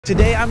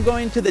Today I'm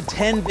going to the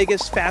 10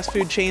 biggest fast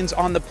food chains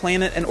on the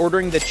planet and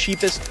ordering the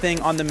cheapest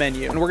thing on the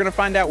menu. And we're gonna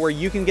find out where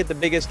you can get the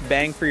biggest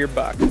bang for your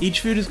buck.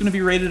 Each food is gonna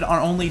be rated on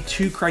only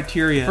 2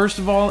 criteria. First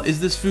of all, is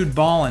this food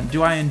ballin'?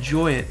 Do I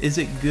enjoy it? Is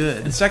it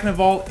good? And second of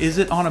all, is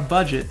it on a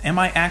budget? Am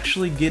I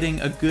actually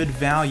getting a good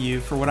value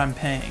for what I'm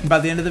paying? And by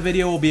the end of the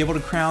video, we'll be able to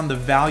crown the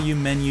value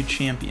menu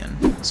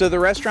champion. So the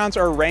restaurants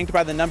are ranked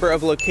by the number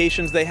of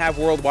locations they have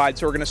worldwide.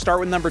 So we're gonna start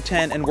with number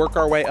 10 and work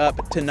our way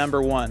up to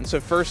number 1. So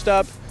first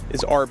up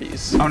is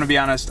Arby's. I'm gonna be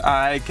honest,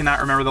 I cannot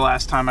remember the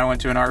last time I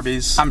went to an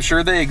Arby's. I'm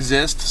sure they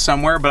exist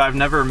somewhere, but I've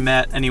never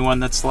met anyone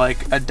that's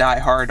like a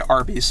diehard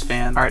Arby's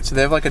fan. All right, so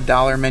they have like a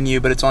 $1 menu,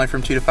 but it's only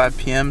from 2 to 5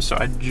 p.m., so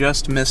I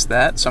just missed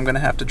that. So I'm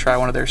gonna have to try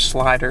one of their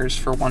sliders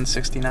for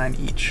 $1.69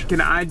 each. Can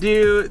I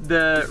do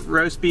the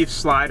roast beef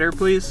slider,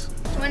 please?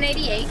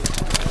 $1.88.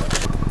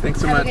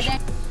 Thanks so much. All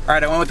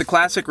right, I went with the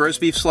classic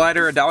roast beef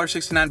slider,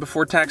 $1.69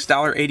 before tax,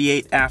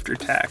 $1.88 after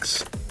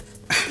tax.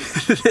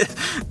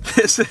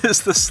 This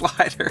is the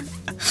slider.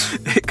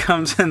 It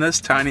comes in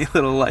this tiny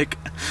little like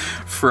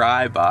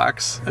fry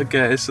box.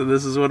 Okay, so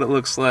this is what it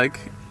looks like.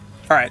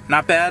 All right,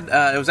 not bad.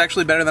 It was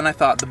actually better than I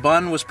thought. The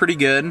bun was pretty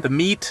good. The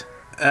meat,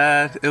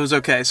 it was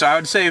okay. So I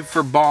would say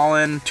for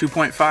ballin',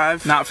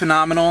 2.5. Not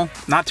phenomenal,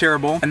 not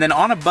terrible. And then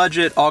on a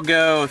budget, I'll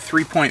go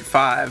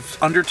 3.5.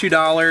 Under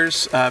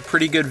 $2,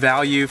 pretty good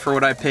value for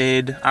what I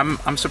paid.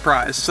 I'm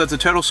surprised. So that's a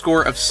total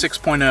score of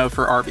 6.0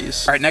 for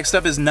Arby's. All right, next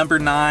up is number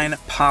 9,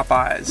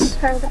 Popeyes.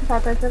 Hi, welcome to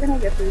Popeyes. We're gonna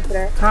get food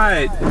today.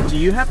 Hi, do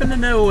you happen to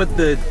know what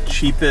the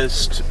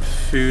cheapest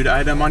food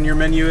item on your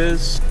menu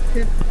is?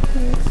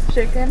 2-piece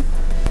chicken.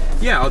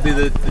 Yeah, I'll do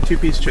the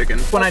 2-piece chicken.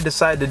 When I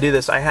decided to do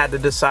this, I had to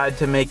decide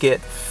to make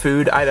it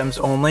food items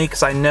only,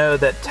 because I know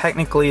that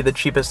technically the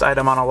cheapest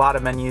item on a lot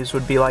of menus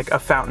would be like a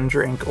fountain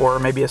drink or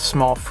maybe a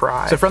small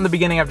fry. So from the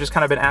beginning, I've just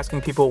kind of been asking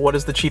people, what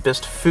is the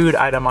cheapest food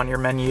item on your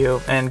menu,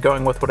 and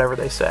going with whatever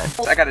they say.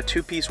 I got a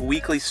 2-piece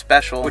weekly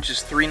special, which is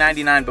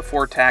 $3.99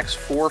 before tax,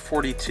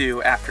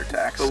 $4.42 after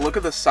tax. So look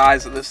at the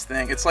size of this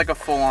thing. It's like a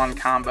full-on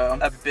combo.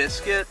 A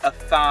biscuit, a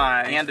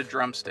thigh, and a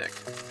drumstick.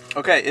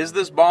 Okay, is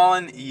this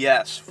ballin'?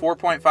 Yes,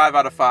 4.5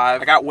 out of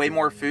 5. I got way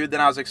more food than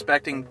I was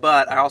expecting,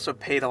 but I also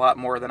paid a lot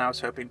more than I was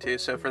hoping to.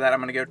 So for that, I'm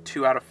gonna go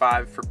 2 out of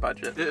 5 for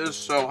budget. It is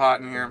so hot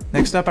in here.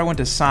 Next up, I went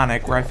to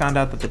Sonic, where I found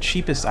out that the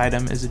cheapest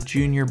item is a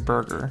junior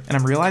burger. And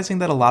I'm realizing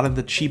that a lot of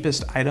the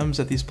cheapest items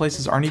at these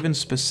places aren't even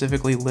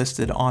specifically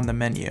listed on the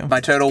menu.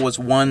 My total was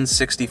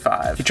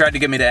 $1.65. He tried to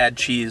get me to add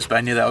cheese, but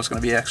I knew that was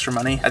gonna be extra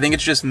money. I think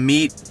it's just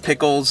meat,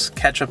 pickles,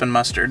 ketchup, and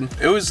mustard.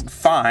 It was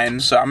fine,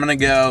 so I'm gonna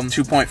go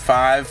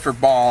 2.5 for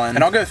ballin'.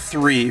 And I'll go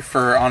 3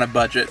 for on a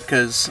budget,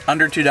 because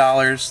under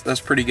 $2, that's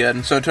pretty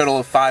good. So a total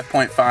of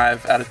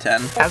 5.5 out of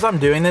 10. As I'm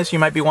doing this, you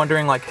might be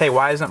wondering like, hey,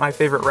 why isn't my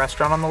favorite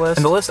restaurant on the list?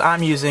 And the list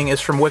I'm using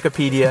is from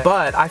Wikipedia,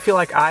 but I feel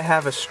like I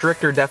have a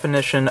stricter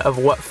definition of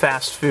what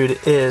fast food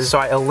is, so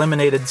I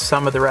eliminated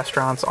some of the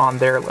restaurants on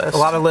their list. A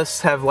lot of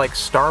lists have like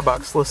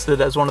Starbucks listed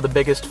as one of the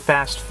biggest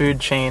fast food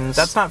chains.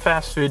 That's not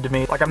fast food to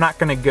me. Like, I'm not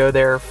gonna go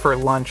there for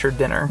lunch or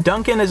dinner.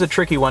 Dunkin' is a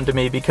tricky one to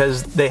me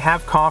because they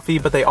have coffee,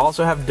 but they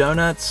also have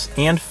donuts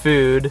and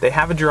food. They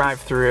have a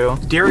drive-through.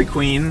 Dairy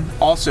Queen,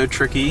 also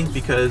tricky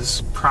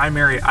because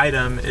primary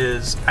item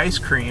is ice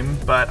cream,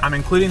 but I'm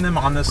including them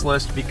on this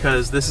list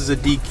because this is a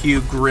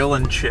DQ grill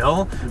and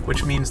chill,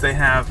 which means they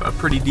have a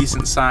pretty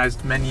decent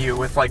sized menu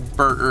with like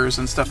burgers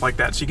and stuff like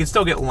that, so you can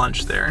still get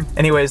lunch there.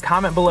 Anyways,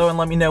 comment below and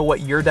let me know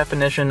what your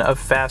definition of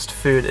fast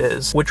food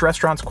is. Which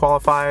restaurants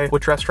qualify,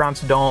 which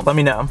restaurants don't. Let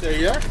me know. There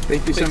you are.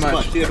 Thank you so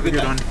much. You have a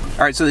good one.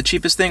 All right, so the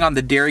cheapest thing on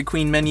the Dairy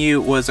Queen menu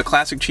was a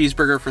classic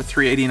cheeseburger for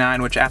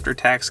 $3.89, which after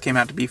tax came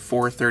out to be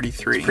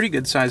 $4.33. Pretty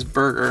good sized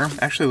burger.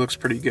 Actually looks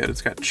pretty good.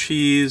 It's got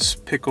cheese,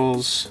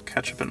 pickles,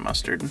 ketchup, and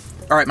mustard.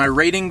 All right, my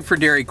rating for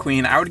Dairy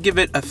Queen, I would give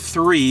it a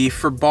 3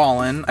 for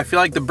ballin'. I feel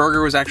like the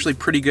burger was actually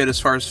pretty good as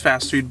far as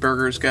fast food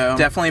burgers go.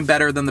 Definitely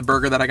better than the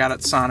burger that I got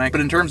at Sonic.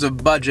 But in terms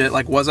of budget,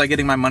 like, was I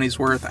getting my money's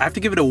worth? I have to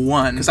give it a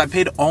 1 because I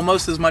paid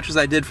almost as much as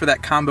I did for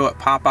that combo at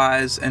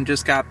Popeyes and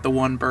just got the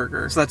 1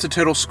 burger. So that's a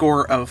total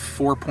score of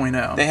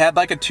 4.0. They had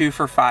like a 2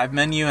 for $5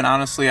 menu, and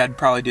honestly, I'd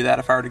probably do that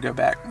if I were to go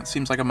back. It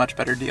seems like a much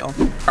better deal.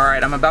 All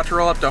right, I'm about to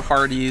roll up to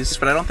Hardee's,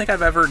 but I don't think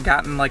I've ever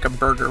gotten like a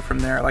burger from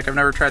there. Like, I've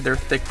never tried their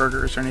thick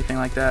burgers or anything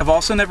like that. I've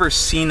also never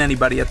seen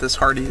anybody at this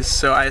Hardee's,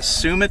 so I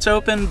assume it's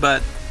open,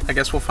 but I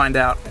guess we'll find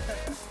out.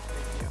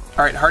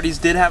 All right, Hardee's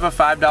did have a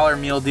 $5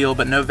 meal deal,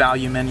 but no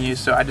value menu,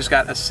 so I just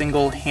got a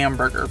single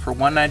hamburger for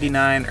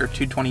 $1.99 or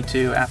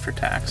 $2.22 after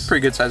tax.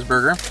 Pretty good sized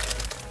burger.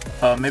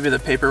 Oh, maybe the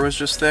paper was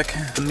just thick.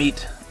 The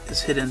meat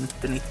is hidden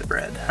beneath the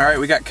bread. All right,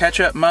 we got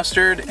ketchup,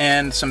 mustard,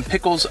 and some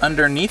pickles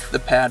underneath the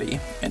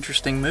patty.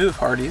 Interesting move,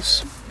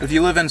 Hardee's. If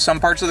you live in some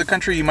parts of the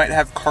country, you might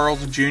have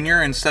Carl's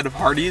Jr. instead of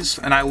Hardee's,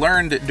 and I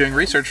learned doing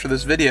research for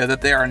this video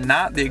that they are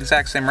not the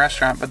exact same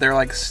restaurant, but they're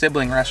like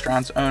sibling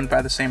restaurants owned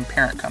by the same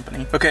parent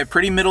company. Okay,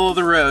 pretty middle of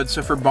the road,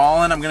 so for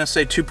ballin', I'm gonna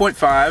say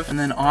 2.5, and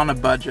then on a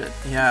budget.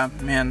 Yeah,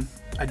 man,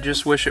 I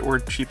just wish it were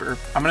cheaper.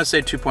 I'm gonna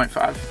say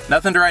 2.5.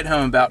 Nothing to write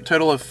home about.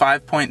 Total of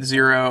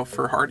 5.0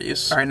 for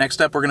Hardee's. All right,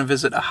 next up, we're gonna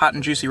visit a hot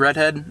and juicy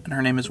redhead, and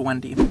her name is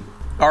Wendy.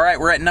 All right,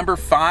 we're at number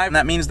 5, and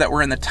that means that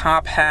we're in the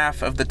top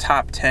half of the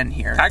top 10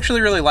 here. I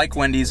actually really like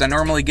Wendy's. I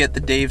normally get the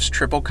Dave's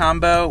triple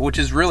combo, which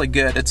is really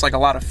good. It's like a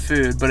lot of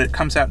food, but it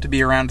comes out to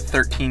be around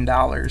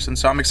 $13. And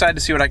so I'm excited to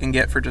see what I can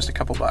get for just a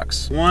couple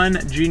bucks.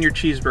 1 junior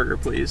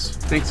cheeseburger, please.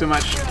 Thanks so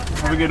much.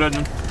 Have a good one.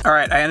 All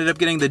right, I ended up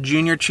getting the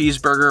junior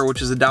cheeseburger,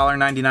 which is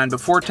 $1.99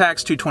 before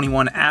tax,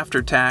 $2.21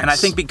 after tax. And I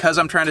think because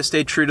I'm trying to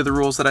stay true to the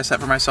rules that I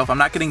set for myself, I'm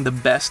not getting the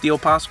best deal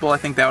possible. I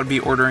think that would be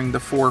ordering the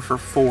 4 for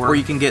 $4, where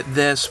you can get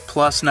this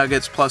plus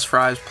nuggets, plus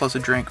fries, plus a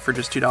drink for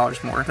just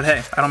 $2 more. But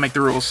hey, I don't make the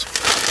rules.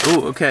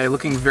 Ooh, okay,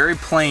 looking very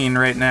plain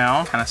right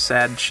now. Kind of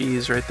sad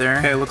cheese right there.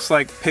 Okay, looks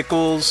like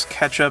pickles,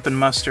 ketchup, and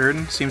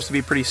mustard. Seems to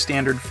be pretty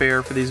standard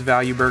fare for these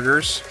value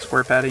burgers.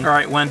 Square patty. All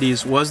right,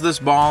 Wendy's, was this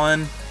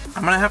ballin'?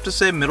 I'm gonna have to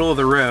say middle of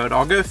the road.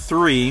 I'll go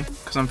 3,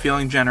 because I'm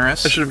feeling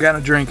generous. I should have gotten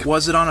a drink.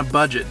 Was it on a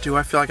budget? Do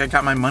I feel like I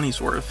got my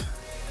money's worth?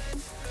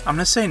 I'm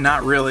gonna say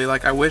not really.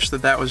 Like, I wish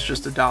that was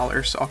just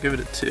 $1, so I'll give it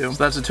a 2.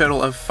 So that's a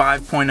total of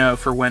 5.0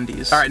 for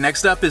Wendy's. All right,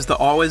 next up is the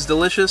always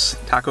delicious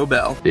Taco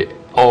Bell. The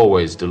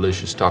always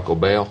delicious Taco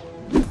Bell.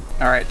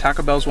 All right,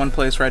 Taco Bell's one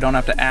place where I don't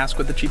have to ask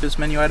what the cheapest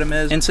menu item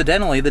is.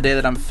 Incidentally, the day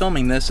that I'm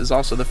filming this is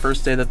also the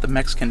first day that the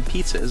Mexican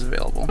pizza is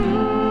available.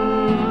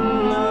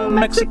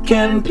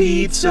 Mexican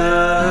pizza.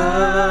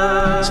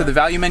 So the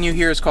value menu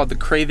here is called the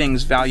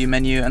Cravings Value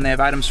Menu, and they have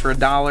items for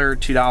 $1,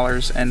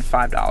 $2, and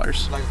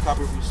 $5. Like a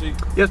copy of your receipt?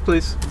 Yes,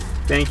 please.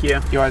 Thank you.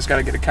 You always got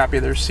to get a copy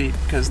of the receipt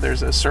because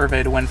there's a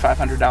survey to win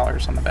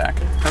 $500 on the back.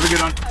 Have a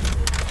good one.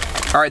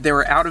 All right, they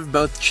were out of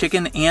both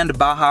chicken and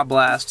Baja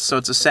Blast, so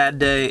it's a sad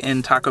day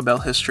in Taco Bell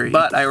history.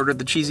 But I ordered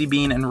the cheesy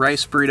bean and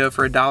rice burrito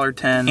for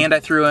 $1.10, and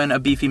I threw in a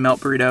beefy melt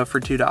burrito for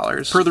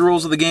 $2. Per the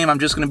rules of the game, I'm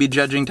just gonna be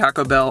judging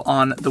Taco Bell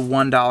on the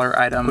 $1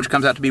 item, which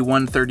comes out to be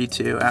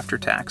 $1.32 after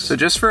tax. So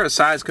just for a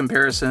size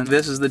comparison,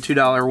 this is the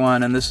 $2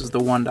 one, and this is the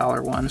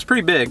 $1 one. It's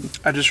pretty big.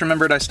 I just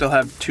remembered I still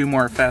have 2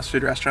 more fast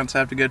food restaurants I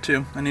have to go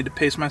to. I need to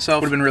pace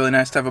myself. Would've been really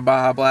nice to have a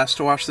Baja Blast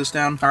to wash this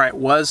down. All right,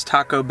 was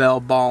Taco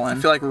Bell ballin'?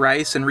 I feel like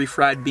rice and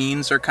refried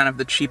beans are kind of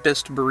the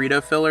cheapest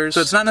burrito fillers,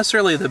 so it's not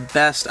necessarily the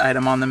best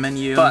item on the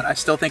menu, but I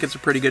still think it's a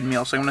pretty good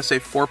meal. So I'm gonna say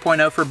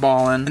 4.0 for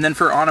ballin', and then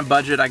for on a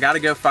budget, I gotta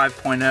go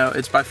 5.0.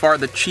 It's by far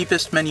the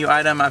cheapest menu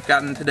item I've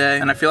gotten today,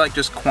 and I feel like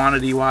just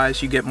quantity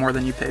wise, you get more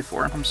than you pay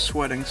for. I'm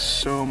sweating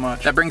so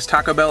much. That brings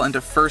Taco Bell into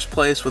first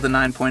place with a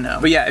 9.0.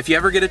 But yeah, if you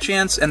ever get a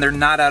chance and they're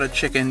not out of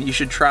chicken, you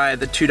should try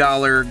the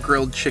 $2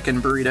 grilled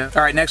chicken burrito.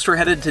 All right, next we're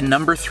headed to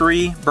number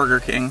 3,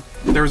 Burger King.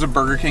 There was a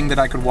Burger King that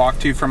I could walk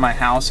to from my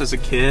house as a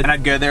kid, and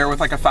I'd go there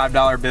with like a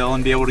 $5 bill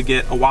and be able to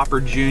get a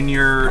Whopper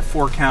Jr., a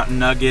 4-count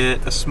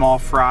nugget, a small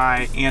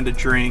fry, and a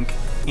drink,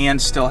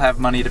 and still have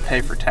money to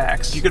pay for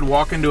tax. You could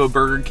walk into a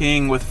Burger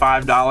King with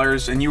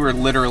 $5 and you were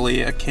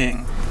literally a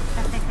king.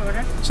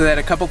 So they had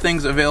a couple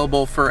things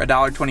available for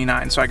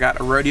 $1.29. So I got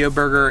a rodeo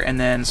burger and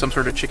then some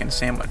sort of chicken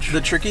sandwich. The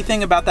tricky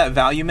thing about that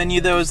value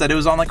menu though is that it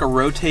was on like a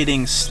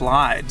rotating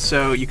slide.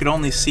 So you could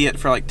only see it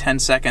for like 10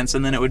 seconds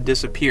and then it would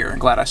disappear. I'm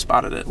glad I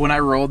spotted it. When I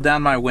rolled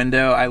down my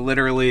window, I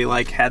literally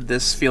like had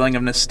this feeling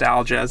of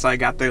nostalgia as I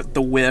got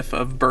the whiff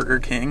of Burger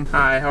King.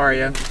 Hi, how are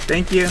you?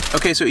 Thank you.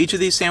 Okay, so each of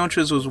these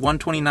sandwiches was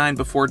 $1.29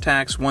 before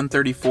tax,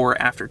 $1.34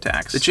 after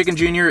tax. The Chicken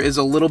Junior is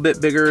a little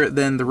bit bigger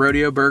than the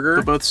rodeo burger,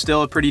 but both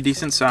still a pretty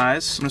decent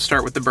size. I'm gonna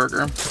start with the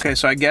burger. Okay,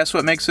 so I guess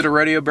what makes it a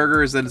rodeo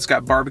burger is that it's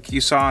got barbecue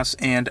sauce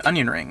and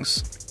onion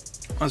rings.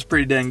 That's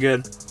pretty dang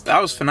good.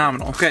 That was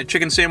phenomenal. Okay,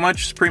 chicken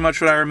sandwich is pretty much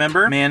what I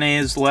remember.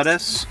 Mayonnaise,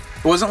 lettuce.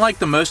 It wasn't like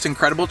the most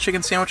incredible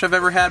chicken sandwich I've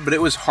ever had, but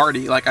it was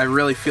hearty. Like, I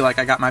really feel like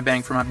I got my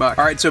bang for my buck.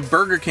 All right, so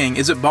Burger King,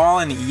 is it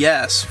ballin'?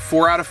 Yes.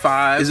 4 out of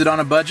 5. Is it on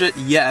a budget?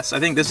 Yes.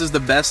 I think this is the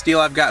best deal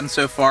I've gotten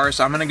so far,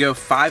 so I'm gonna go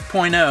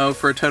 5.0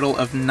 for a total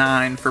of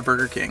 9 for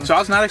Burger King. So I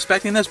was not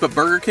expecting this, but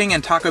Burger King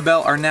and Taco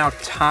Bell are now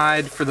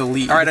tied for the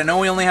lead. All right, I know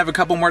we only have a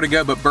couple more to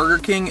go, but Burger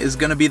King is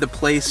gonna be the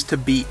place to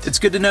beat. It's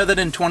good to know that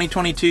in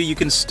 2022, you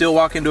can still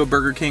walk into a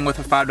Burger King with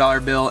a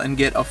 $5 bill and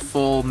get a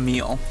full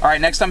meal. All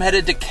right, next I'm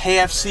headed to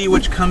KFC,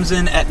 which comes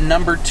in at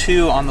number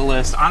 2 on the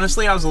list.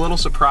 Honestly, I was a little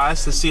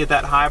surprised to see it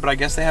that high, but I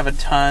guess they have a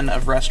ton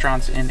of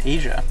restaurants in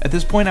Asia. At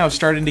this point, I was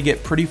starting to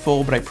get pretty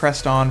full, but I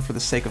pressed on for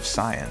the sake of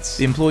science.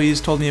 The employees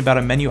told me about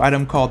a menu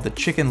item called the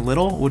Chicken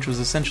Little, which was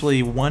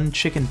essentially one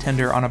chicken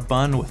tender on a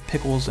bun with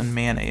pickles and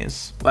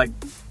mayonnaise. Like,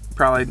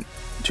 probably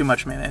too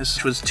much mayonnaise,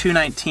 which was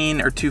 $2.19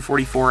 or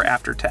 $2.44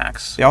 after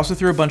tax. They also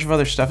threw a bunch of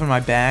other stuff in my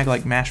bag,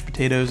 like mashed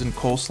potatoes and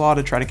coleslaw,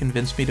 to try to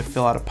convince me to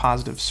fill out a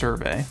positive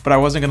survey. But I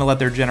wasn't gonna let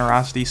their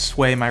generosity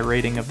sway my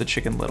rating of the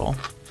Chicken Little.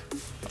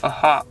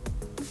 Hot.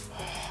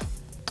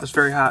 It's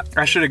very hot.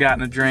 I should have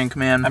gotten a drink,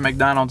 man. At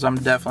McDonald's, I'm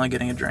definitely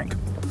getting a drink.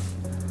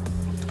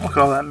 Look at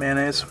all that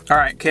mayonnaise. All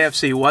right,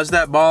 KFC, was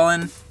that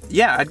ballin'?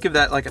 Yeah, I'd give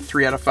that like a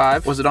 3 out of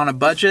 5. Was it on a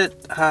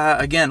budget?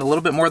 Again, a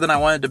little bit more than I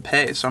wanted to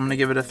pay, so I'm gonna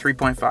give it a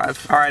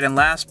 3.5. All right, and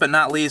last but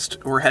not least,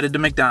 we're headed to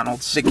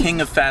McDonald's, the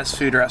king of fast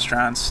food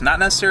restaurants. Not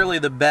necessarily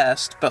the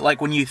best, but like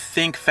when you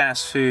think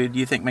fast food,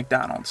 you think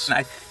McDonald's. And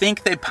I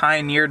think they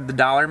pioneered the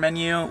dollar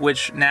menu,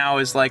 which now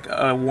is like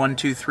a $1,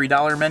 $2,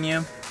 $3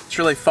 menu. It's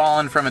really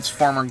fallen from its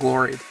former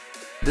glory.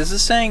 This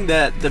is saying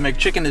that the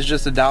McChicken is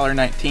just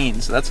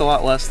 $1.19, so that's a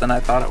lot less than I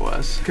thought it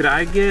was. Could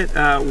I get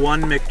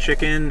one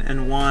McChicken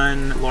and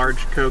one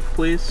large Coke,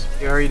 please?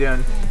 How are you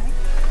doing?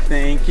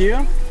 Thank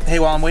you. Hey,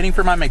 while I'm waiting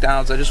for my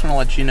McDonald's, I just want to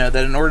let you know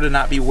that in order to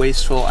not be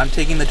wasteful, I'm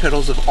taking the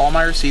totals of all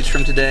my receipts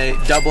from today,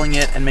 doubling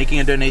it, and making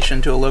a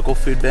donation to a local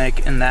food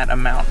bank in that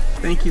amount.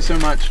 Thank you so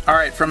much. All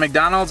right, from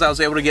McDonald's, I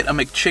was able to get a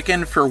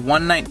McChicken for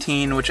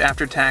 $1.19, which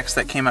after tax,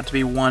 that came out to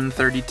be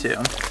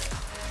 $1.32.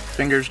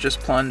 Fingers just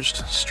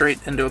plunged straight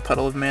into a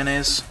puddle of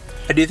mayonnaise.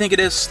 I do think it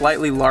is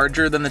slightly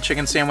larger than the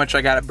chicken sandwich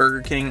I got at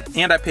Burger King,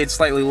 and I paid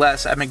slightly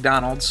less at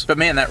McDonald's. But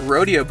man, that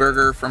rodeo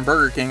burger from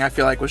Burger King I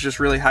feel like was just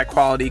really high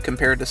quality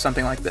compared to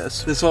something like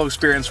this. This whole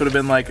experience would have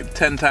been like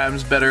 10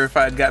 times better if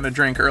I had gotten a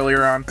drink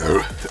earlier on.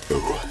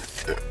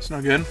 It's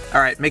no good.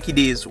 All right, Mickey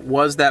D's,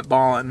 was that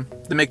ballin'?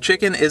 The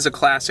McChicken is a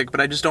classic, but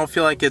I just don't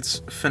feel like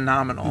it's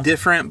phenomenal.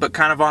 Different, but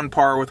kind of on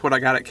par with what I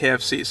got at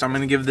KFC, so I'm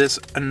gonna give this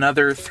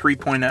another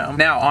 3.0.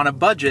 Now, on a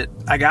budget,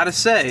 I gotta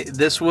say,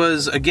 this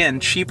was, again,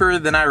 cheaper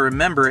than I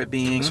remember it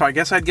being, so I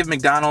guess I'd give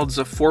McDonald's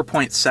a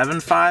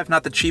 4.75,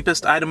 not the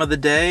cheapest item of the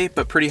day,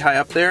 but pretty high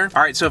up there.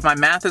 All right, so if my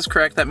math is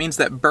correct, that means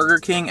that Burger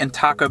King and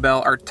Taco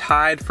Bell are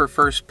tied for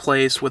first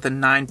place with a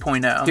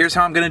 9.0. Here's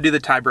how I'm gonna do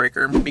the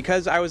tiebreaker.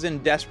 Because I was in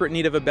desperate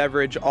need of a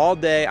beverage all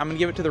day, I'm gonna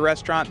give it to the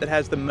restaurant that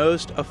has the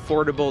most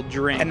affordable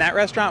drink. And that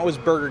restaurant was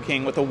Burger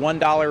King with a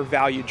 $1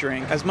 value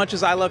drink. As much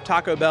as I love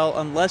Taco Bell,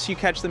 unless you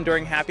catch them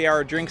during happy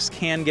hour, drinks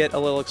can get a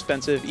little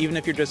expensive, even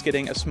if you're just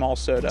getting a small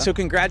soda. So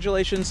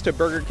congratulations to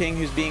Burger King,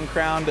 who's being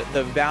crowned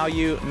the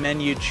value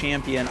menu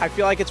champion. I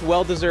feel like it's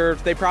well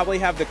deserved. They probably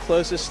have the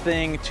closest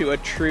thing to a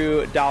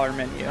true dollar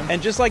menu.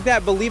 And just like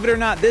that, believe it or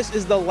not, this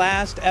is the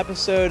last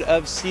episode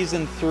of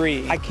season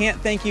 3. I can't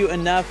thank you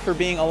enough for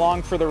being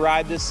along for the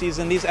ride this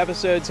season. These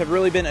episodes have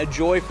really been a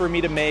joy for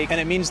me to make, and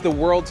it means the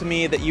world to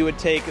me that you would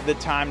take the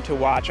time to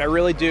watch. I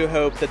really do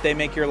hope that they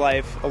make your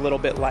life a little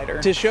bit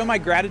lighter. To show my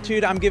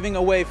gratitude, I'm giving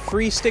away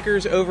free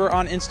stickers over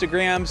on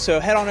Instagram, so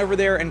head on over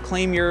there and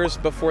claim yours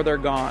before they're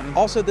gone.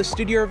 Also, the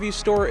Studio Revue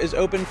store is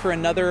open for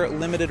another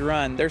limited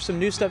run. There's some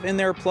new stuff in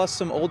there, plus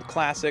some old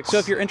classics. So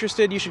if you're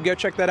interested, you should go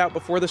check that out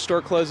before the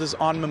store closes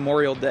on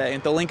Memorial Day.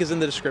 The link is in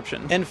the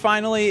description. And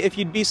finally, if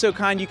you'd be so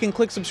kind, you can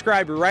click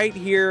subscribe right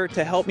here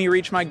to help me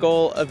reach my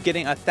goal of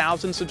getting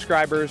 1,000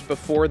 subscribers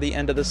before the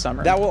end of the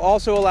summer. That will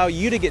also allow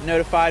you to get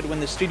notified when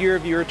the Studio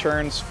Revue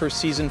returns for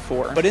season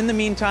 4. But in the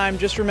meantime,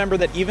 just remember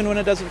that even when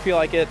it doesn't feel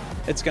like it,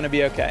 it's gonna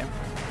be okay.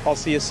 I'll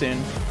see you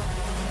soon.